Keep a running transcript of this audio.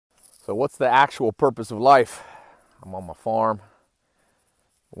So what's the actual purpose of life? I'm on my farm.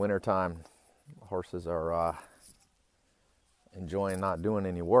 Wintertime, horses are enjoying not doing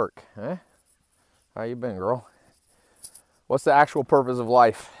any work. Eh? How you been, girl? What's the actual purpose of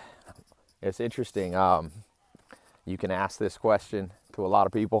life? It's interesting. You can ask this question to a lot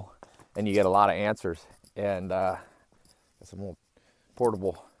of people and you get a lot of answers. And some little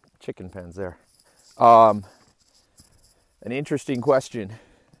portable chicken pens there. An interesting question.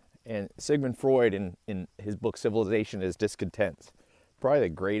 And Sigmund Freud, in his book Civilization is Discontents, probably the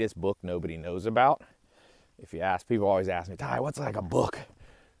greatest book nobody knows about. If you ask, people always ask me, Ty, what's like a book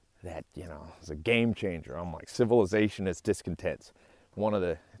that, is a game changer? I'm like, Civilization is Discontents. One of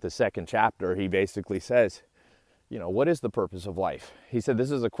the second chapter, he basically says, what is the purpose of life? He said,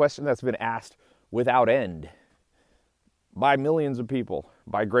 this is a question that's been asked without end by millions of people,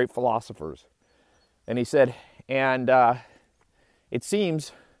 by great philosophers. And he said, it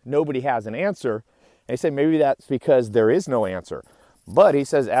seems nobody has an answer. And he said maybe that's because there is no answer. But he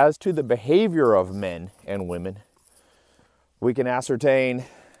says, as to the behavior of men and women, we can ascertain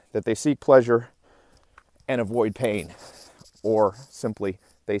that they seek pleasure and avoid pain, or simply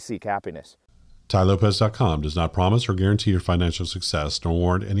they seek happiness. TyLopez.com does not promise or guarantee your financial success, nor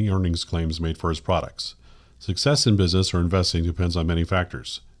warrant any earnings claims made for his products. Success in business or investing depends on many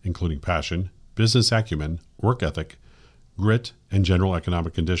factors, including passion, business acumen, work ethic, grit, and general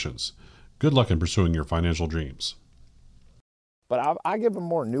economic conditions. Good luck in pursuing your financial dreams. But I give a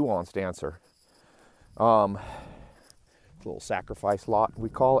more nuanced answer. A little sacrifice lot, we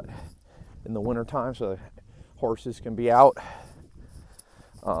call it, in the wintertime, so the horses can be out.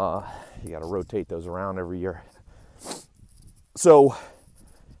 You got to rotate those around every year. So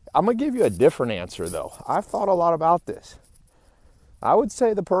I'm going to give you a different answer, though. I've thought a lot about this. I would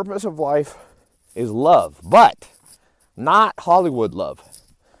say the purpose of life is love, but not Hollywood love.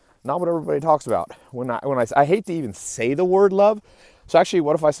 Not what everybody talks about. I hate to even say the word love. So actually,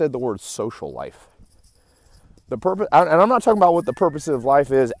 what if I said the word social life? The purpose, and I'm not talking about what the purpose of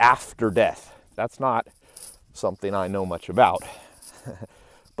life is after death. That's not something I know much about.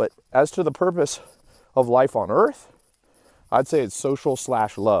 But as to the purpose of life on earth, I'd say it's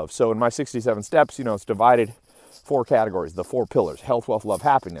social/love. So in my 67 steps, it's divided 4 categories, the 4 pillars: health, wealth, love,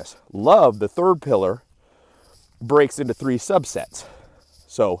 happiness. Love, the 3rd pillar, breaks into 3 subsets.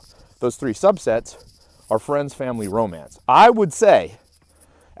 So those 3 subsets are friends, family, romance. I would say,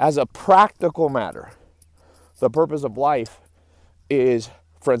 as a practical matter, the purpose of life is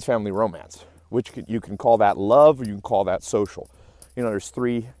friends, family, romance, which you can call that love or you can call that social. There's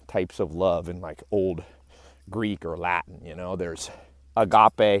 3 types of love in like old Greek or Latin. There's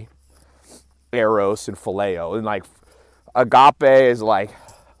agape, eros, and phileo. And like agape is like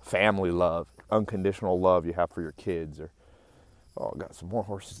family love, unconditional love you have for your kids. Or, I got some more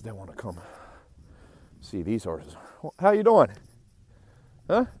horses. They want to come see these horses. How you doing?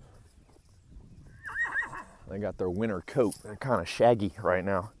 Huh? They got their winter coat. They're kind of shaggy right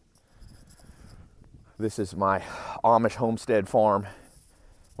now. This is my Amish homestead farm.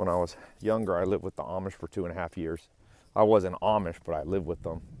 When I was younger, I lived with the Amish for 2.5 years. I wasn't Amish, but I lived with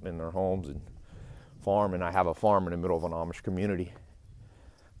them in their homes and farm, and I have a farm in the middle of an Amish community.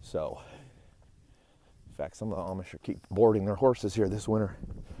 So, in fact, some of the Amish keep boarding their horses here this winter.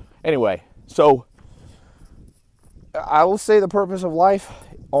 Anyway, so I will say the purpose of life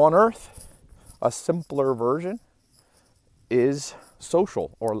on earth, a simpler version, is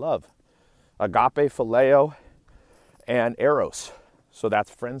social or love. Agape, phileo, and eros. So that's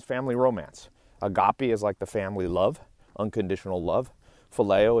friends, family, romance. Agape is like the family love, unconditional love.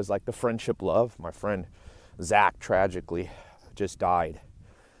 Phileo is like the friendship love. My friend Zach tragically just died.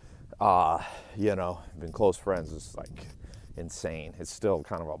 Been close friends. It's like insane. It's still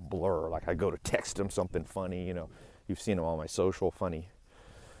kind of a blur. Like I go to text him something funny. You've seen him on my social, funny.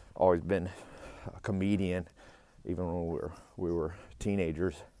 Always been a comedian, even when we were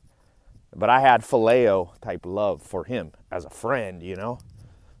teenagers. But I had phileo type love for him as a friend,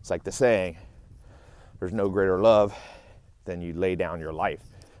 It's like the saying, there's no greater love than you lay down your life.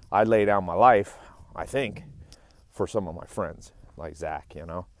 I lay down my life, I think, for some of my friends, like Zach,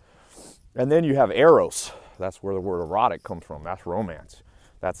 And then you have eros. That's where the word erotic comes from. That's romance.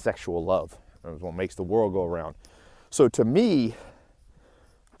 That's sexual love. That's what makes the world go around. So to me,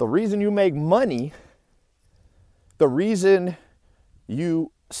 the reason you make money, the reason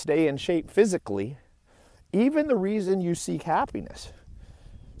you stay in shape physically, even the reason you seek happiness.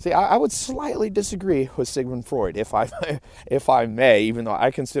 See, I would slightly disagree with Sigmund Freud, if I may, even though I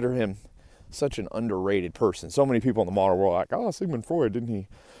consider him such an underrated person. So many people in the modern world are like, oh, Sigmund Freud, didn't he?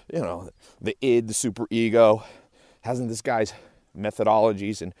 The id, the super ego, hasn't this guy's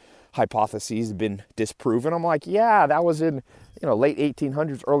methodologies? And hypotheses have been disproven. I'm like, yeah, that was in, late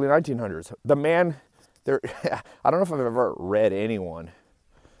 1800s, early 1900s. The man, I don't know if I've ever read anyone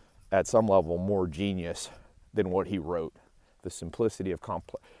at some level more genius than what he wrote. The simplicity of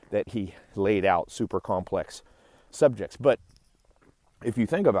that he laid out, super complex subjects. But if you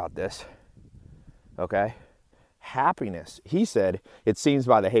think about this, okay, happiness, he said, it seems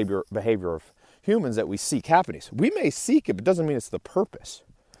by the behavior of humans that we seek happiness. We may seek it, but it doesn't mean it's the purpose.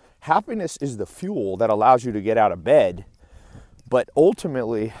 Happiness is the fuel that allows you to get out of bed, but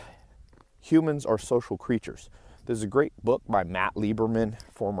ultimately, humans are social creatures. There's a great book by Matt Lieberman,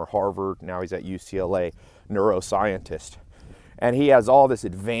 former Harvard, now he's at UCLA, neuroscientist. And he has all this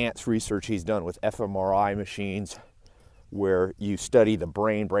advanced research he's done with fMRI machines where you study the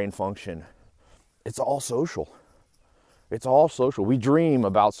brain function. It's all social. It's all social. We dream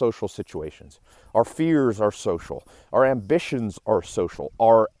about social situations. Our fears are social. Our ambitions are social.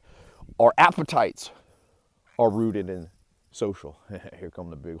 Our appetites are rooted in social. Here come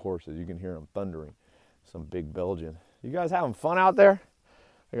the big horses. You can hear them thundering. Some big Belgian. You guys having fun out there?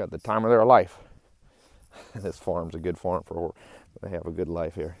 They got the time of their life. This farm's a good farm for. They have a good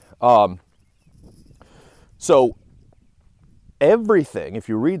life here. So everything, if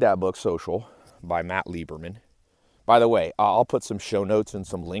you read that book, Social, by Matt Lieberman. By the way, I'll put some show notes and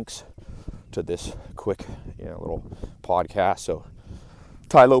some links to this quick, little podcast. So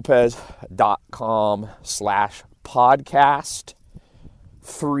tailopez.com/podcast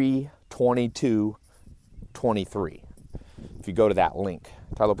 32223. If you go to that link,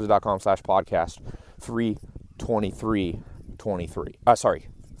 tailopez.com/podcast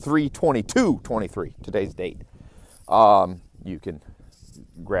 32223. Today's date. You can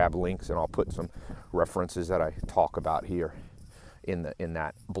grab links, and I'll put some references that I talk about here in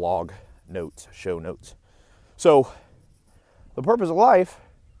that blog notes, show notes. So the purpose of life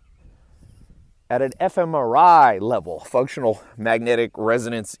at an fMRI level, functional magnetic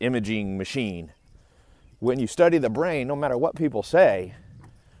resonance imaging machine, when you study the brain, no matter what people say,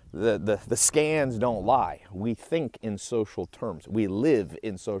 the scans don't lie. We think in social terms. We live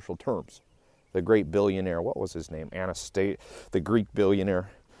in social terms. The great billionaire, what was his name? The Greek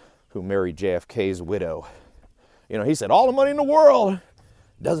billionaire who married JFK's widow. He said, all the money in the world,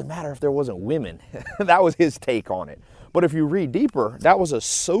 doesn't matter if there wasn't women. That was his take on it. But if you read deeper, that was a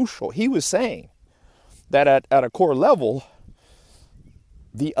social. He was saying that at a core level,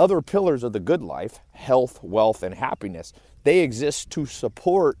 the other pillars of the good life, health, wealth, and happiness, they exist to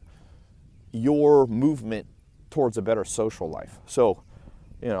support your movement towards a better social life. So,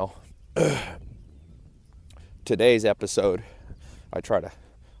 today's episode, I try to,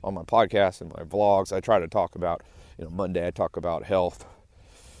 on my podcast and my vlogs, I try to talk about, Monday I talk about health,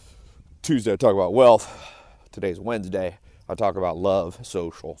 Tuesday I talk about wealth, today's Wednesday, I talk about love,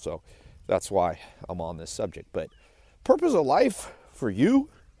 social. So that's why I'm on this subject. But purpose of life for you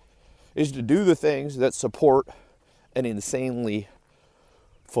is to do the things that support an insanely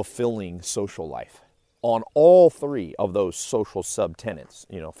fulfilling social life on all three of those social subtenants,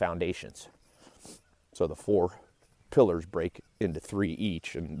 foundations. So the 4 pillars break into 3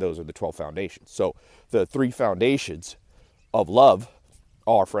 each, and those are the 12 foundations. So the 3 foundations of love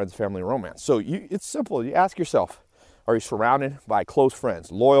are friends, family, and romance. So it's simple. You ask yourself, are you surrounded by close friends,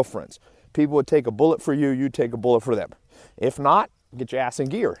 loyal friends? People would take a bullet for you, you take a bullet for them. If not, get your ass in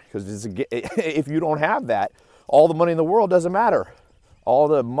gear, because if you don't have that, all the money in the world doesn't matter. All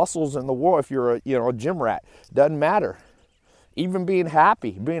the muscles in the world, if you're a gym rat, doesn't matter. Even being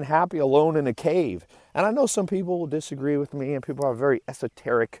happy alone in a cave. And I know some people will disagree with me, and people are very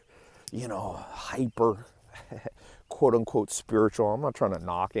esoteric, hyper, quote unquote spiritual. I'm not trying to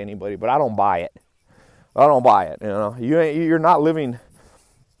knock anybody, but I don't buy it. You're not living,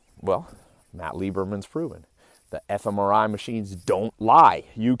 well, Matt Lieberman's proven. The fMRI machines don't lie.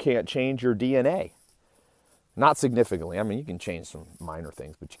 You can't change your DNA. Not significantly. I mean, you can change some minor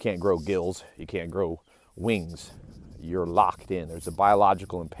things, but you can't grow gills. You can't grow wings. You're locked in. There's a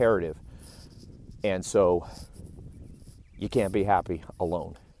biological imperative. And so you can't be happy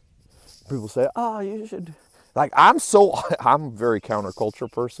alone. People say, oh, you should. Like, I'm a very counterculture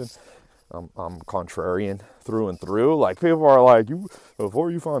person. I'm contrarian through and through. Like, people are like,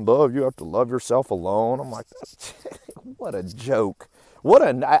 before you find love, you have to love yourself alone. I'm like, what a joke.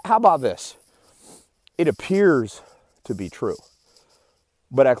 How about this? It appears to be true,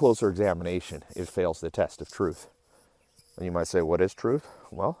 but at closer examination, it fails the test of truth. And you might say, what is truth?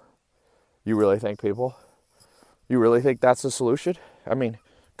 Well, you really think that's the solution? I mean,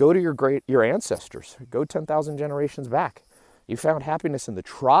 go to your ancestors. Go 10,000 generations back. You found happiness in the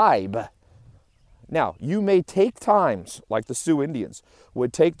tribe, Now, you may take times, like the Sioux Indians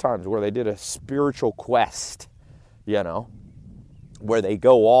would take times where they did a spiritual quest, you know, where they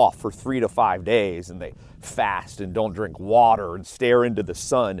go off for 3 to 5 days and they fast and don't drink water and stare into the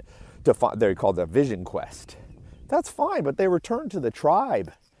sun to find, they called that vision quest. That's fine, but they returned to the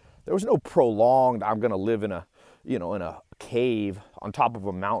tribe. There was no prolonged, I'm going to live in a, you know, in a cave on top of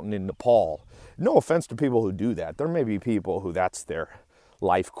a mountain in Nepal. No offense to people who do that. There may be people who that's their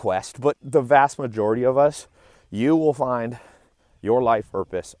life quest, but the vast majority of us, you will find your life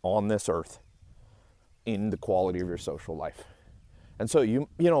purpose on this earth in the quality of your social life. And so you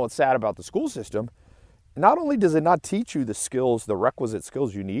know what's sad about the school system, not only does it not teach you the skills, the requisite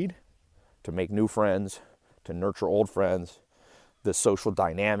skills you need to make new friends, to nurture old friends, the social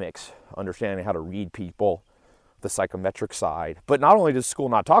dynamics, understanding how to read people, the psychometric side. But not only does school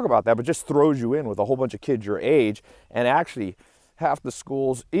not talk about that, but just throws you in with a whole bunch of kids your age. And actually, half the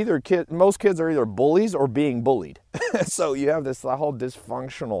schools, most kids are either bullies or being bullied. So you have this whole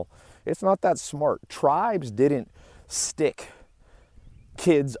dysfunctional, it's not that smart. Tribes didn't stick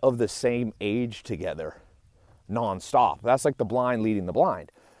kids of the same age together nonstop. That's like the blind leading the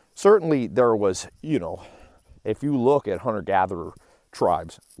blind. Certainly there was, you know, if you look at hunter-gatherer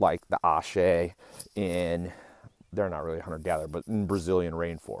tribes like the Ashe they're not really hunter-gatherer, but in Brazilian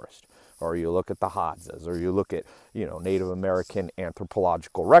rainforest, or you look at the Hadzas, or you look at, you know, Native American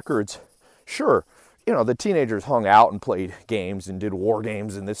anthropological records, sure, you know, the teenagers hung out and played games and did war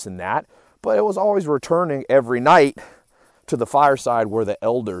games and this and that, but it was always returning every night to the fireside where the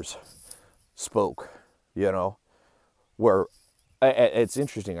elders spoke, you know, where it's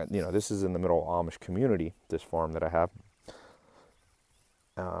interesting, you know, this is in the middle of Amish community, this farm that I have.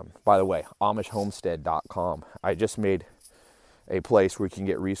 By the way, AmishHomestead.com. I just made a place where you can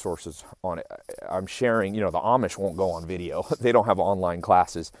get resources on it. I'm sharing, you know, the Amish won't go on video. They don't have online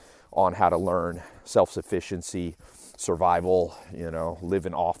classes on how to learn self-sufficiency, survival, you know,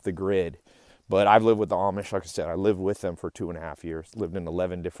 living off the grid. But I've lived with the Amish, like I said, I lived with them for 2.5 years, lived in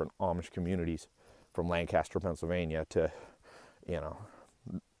 11 different Amish communities from Lancaster, Pennsylvania to, you know,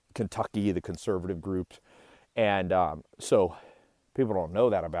 Kentucky, the conservative groups. And so people don't know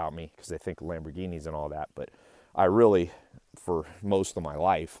that about me because they think Lamborghinis and all that. But I really, for most of my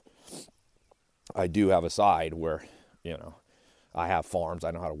life, I do have a side where, you know, I have farms,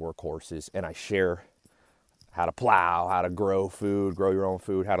 I know how to work horses, and I share how to plow, how to grow food, grow your own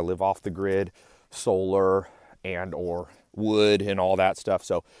food, how to live off the grid, solar and or wood and all that stuff.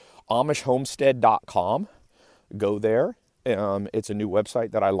 So AmishHomestead.com, go there. It's a new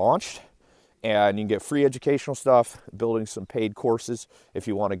website that I launched, and you can get free educational stuff, building some paid courses if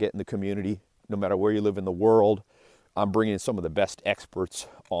you want to get in the community, no matter where you live in the world. I'm bringing in some of the best experts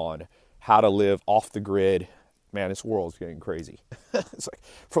on how to live off the grid. Man, this world is getting crazy. It's like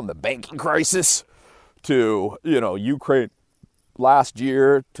from the banking crisis to, you know, Ukraine last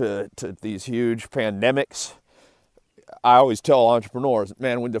year to these huge pandemics. I always tell entrepreneurs,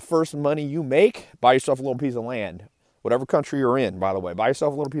 man, when the first money you make, buy yourself a little piece of land. Whatever country you're in, by the way, buy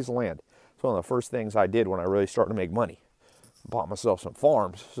yourself a little piece of land. It's one of the first things I did when I really started to make money. Bought myself some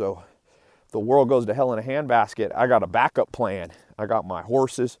farms. So if the world goes to hell in a handbasket, I got a backup plan. I got my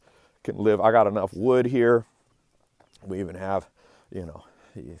horses, can live. I got enough wood here. We even have, you know,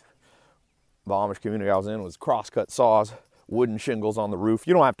 the Amish community I was in was crosscut saws, wooden shingles on the roof.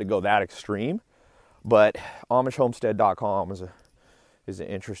 You don't have to go that extreme, but AmishHomestead.com is an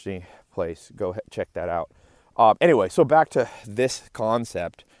interesting place. Go ahead, check that out. Anyway, so back to this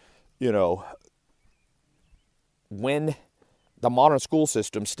concept, you know, when the modern school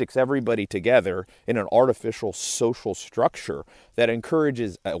system sticks everybody together in an artificial social structure that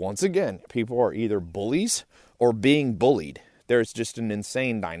encourages, once again, people are either bullies or being bullied. There's just an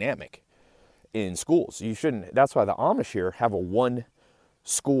insane dynamic in schools. You shouldn't, that's why the Amish here have a one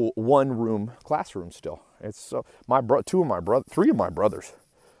room classroom still. It's so, three of my brothers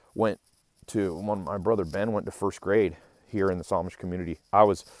went to, my brother Ben went to first grade here in this Amish community.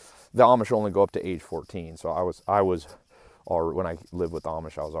 The Amish only go up to age 14. So when I lived with the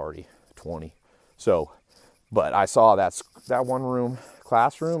Amish, I was already 20. So, but I saw that one room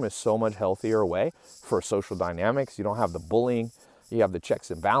classroom is so much healthier way for social dynamics. You don't have the bullying. You have the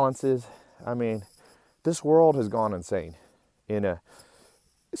checks and balances. I mean, this world has gone insane. There's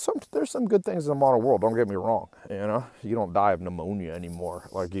some good things in the modern world. Don't get me wrong. You know, you don't die of pneumonia anymore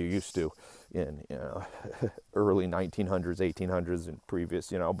like you used to in, you know, early 1900s, 1800s, and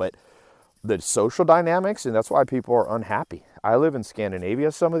previous. You know, but the social dynamics, and that's why people are unhappy. I live in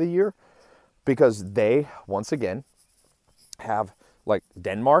Scandinavia some of the year because they, once again, have, like,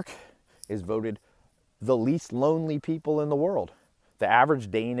 Denmark is voted the least lonely people in the world. The average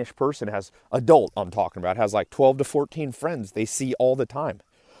Danish person I'm talking about, has like 12 to 14 friends they see all the time.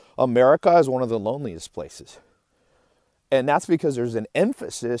 America is one of the loneliest places. And that's because there's an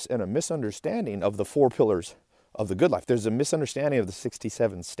emphasis and a misunderstanding of the 4 pillars of the good life. There's a misunderstanding of the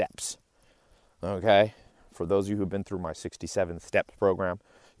 67 steps. Okay? For those of you who've been through my 67 steps program,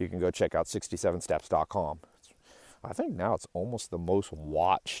 you can go check out 67steps.com. I think now it's almost the most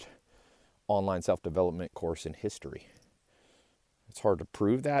watched online self-development course in history. It's hard to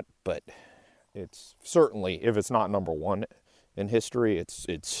prove that, but it's certainly, if it's not number 1 in history,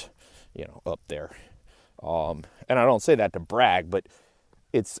 it's up there. And I don't say that to brag, but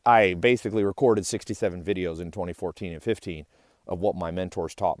I basically recorded 67 videos in 2014 and 15 of what my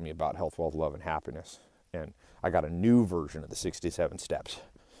mentors taught me about health, wealth, love, and happiness. And I got a new version of the 67 steps,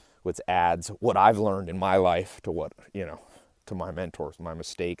 which adds what I've learned in my life to what, to my mentors, my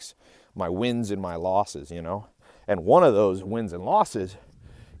mistakes, my wins and my losses, And one of those wins and losses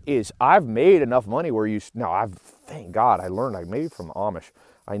is I've made enough money where thank God I learned, maybe from the Amish,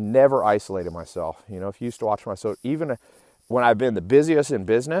 I never isolated myself. If you used to watch my show, even when I've been the busiest in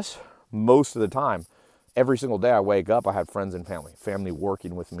business, most of the time, every single day I wake up, I have friends and family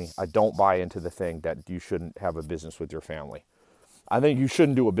working with me. I don't buy into the thing that you shouldn't have a business with your family. I think you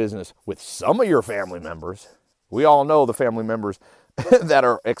shouldn't do a business with some of your family members. We all know the family members that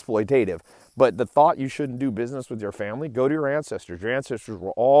are exploitative. But the thought you shouldn't do business with your family, go to your ancestors. Your ancestors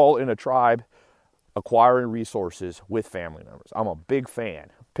were all in a tribe acquiring resources with family members. I'm a big fan.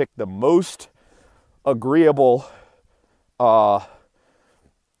 Pick the most agreeable,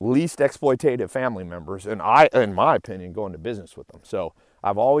 least exploitative family members, and in my opinion, go into business with them. So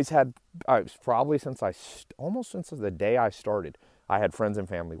I've always had, probably almost since the day I started, I had friends and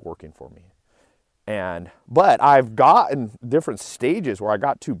family working for me. But I've gotten different stages where I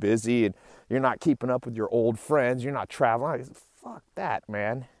got too busy and you're not keeping up with your old friends. You're not traveling. Fuck that,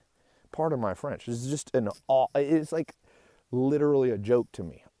 man. Pardon my French. It's just it's like literally a joke to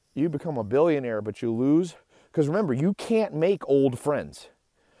me. You become a billionaire, but you lose. Because remember, you can't make old friends.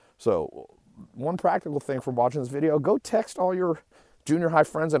 So one practical thing from watching this video, go text all your junior high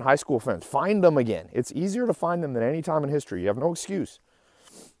friends and high school friends. Find them again. It's easier to find them than any time in history. You have no excuse.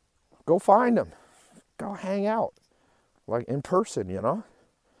 Go find them. Go hang out, like in person,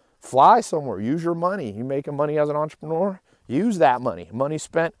 Fly somewhere. Use your money. You making money as an entrepreneur? Use that money. Money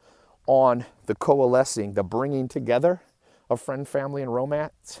spent on the coalescing, the bringing together of friend, family, and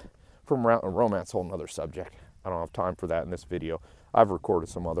romance. Romance, a whole nother subject. I don't have time for that in this video. I've recorded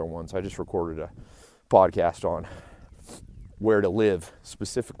some other ones. I just recorded a podcast on where to live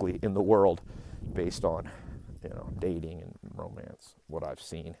specifically in the world based on, dating and romance, what I've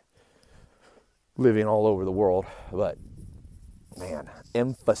seen. Living all over the world, but man,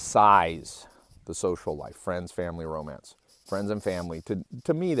 emphasize the social life, friends, family, romance. Friends and family,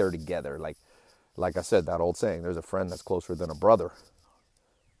 to me, they're together. Like I said, that old saying, there's a friend that's closer than a brother,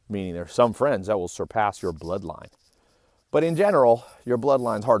 meaning there's some friends that will surpass your bloodline. But in general, your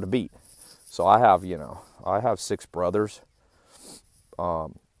bloodline's hard to beat. So I have 6 brothers.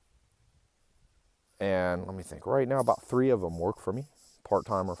 And let me think, right now about 3 of them work for me,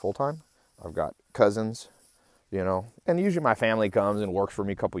 part-time or full-time. I've got cousins, and usually my family comes and works for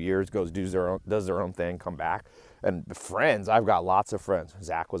me a couple years, does their own thing, come back. And friends, I've got lots of friends.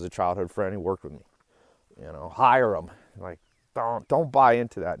 Zach was a childhood friend. He worked with me. Hire them. Like, don't buy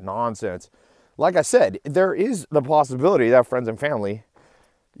into that nonsense. Like I said, there is the possibility that friends and family,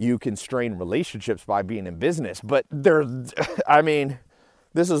 you can strain relationships by being in business. But this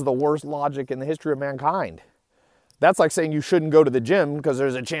is the worst logic in the history of mankind. That's like saying you shouldn't go to the gym because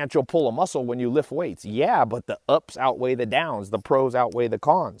there's a chance you'll pull a muscle when you lift weights. Yeah, but the ups outweigh the downs. The pros outweigh the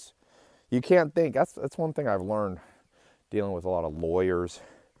cons. You can't think. That's one thing I've learned dealing with a lot of lawyers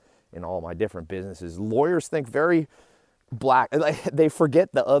in all my different businesses. Lawyers think very black. They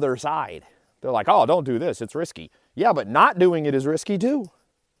forget the other side. They're like, oh, don't do this. It's risky. Yeah, but not doing it is risky too.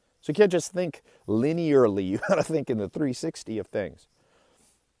 So you can't just think linearly. You got to think in the 360 of things.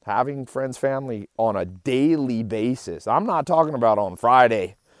 Having friends, family on a daily basis. I'm not talking about on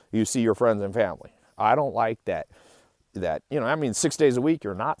Friday you see your friends and family. I don't like that. 6 days a week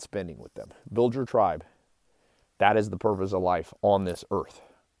you're not spending with them. Build your tribe. That is the purpose of life on this earth.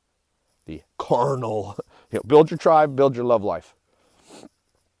 The carnal. Build your tribe, build your love life.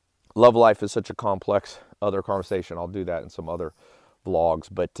 Love life is such a complex other conversation. I'll do that in some other vlogs.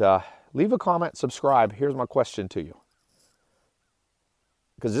 But leave a comment, subscribe. Here's my question to you.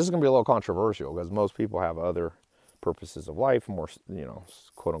 Because this is going to be a little controversial because most people have other purposes of life, more,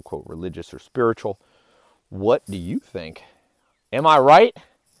 quote unquote, religious or spiritual. What do you think? Am I right?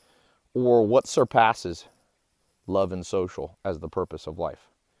 Or what surpasses love and social as the purpose of life.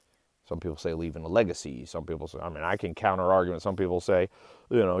 Some people say leaving a legacy. Some people say, I can counter argument. Some people say,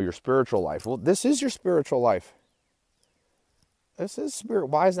 your spiritual life. Well, this is your spiritual life. This is spirit.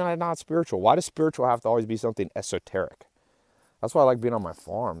 Why is that not spiritual? Why does spiritual have to always be something esoteric? That's why I like being on my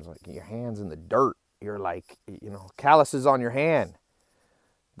farms. Like, your hands in the dirt. You're like, calluses on your hand.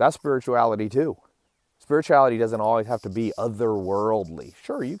 That's spirituality too. Spirituality doesn't always have to be otherworldly.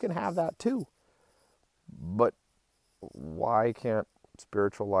 Sure, you can have that too. But why can't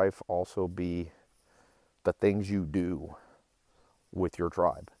spiritual life also be the things you do with your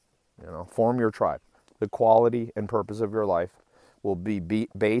tribe? Form your tribe. The quality and purpose of your life will be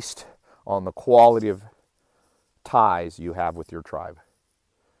based on the quality of ties you have with your tribe.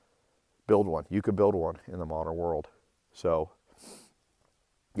 Build one. You could build one in the modern world. So,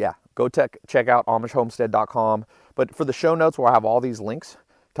 yeah, go check out AmishHomestead.com. But for the show notes where I have all these links,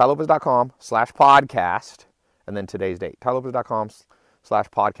 TaiLopez.com/podcast, and then today's date,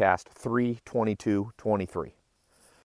 TaiLopez.com/podcast 3/22/23.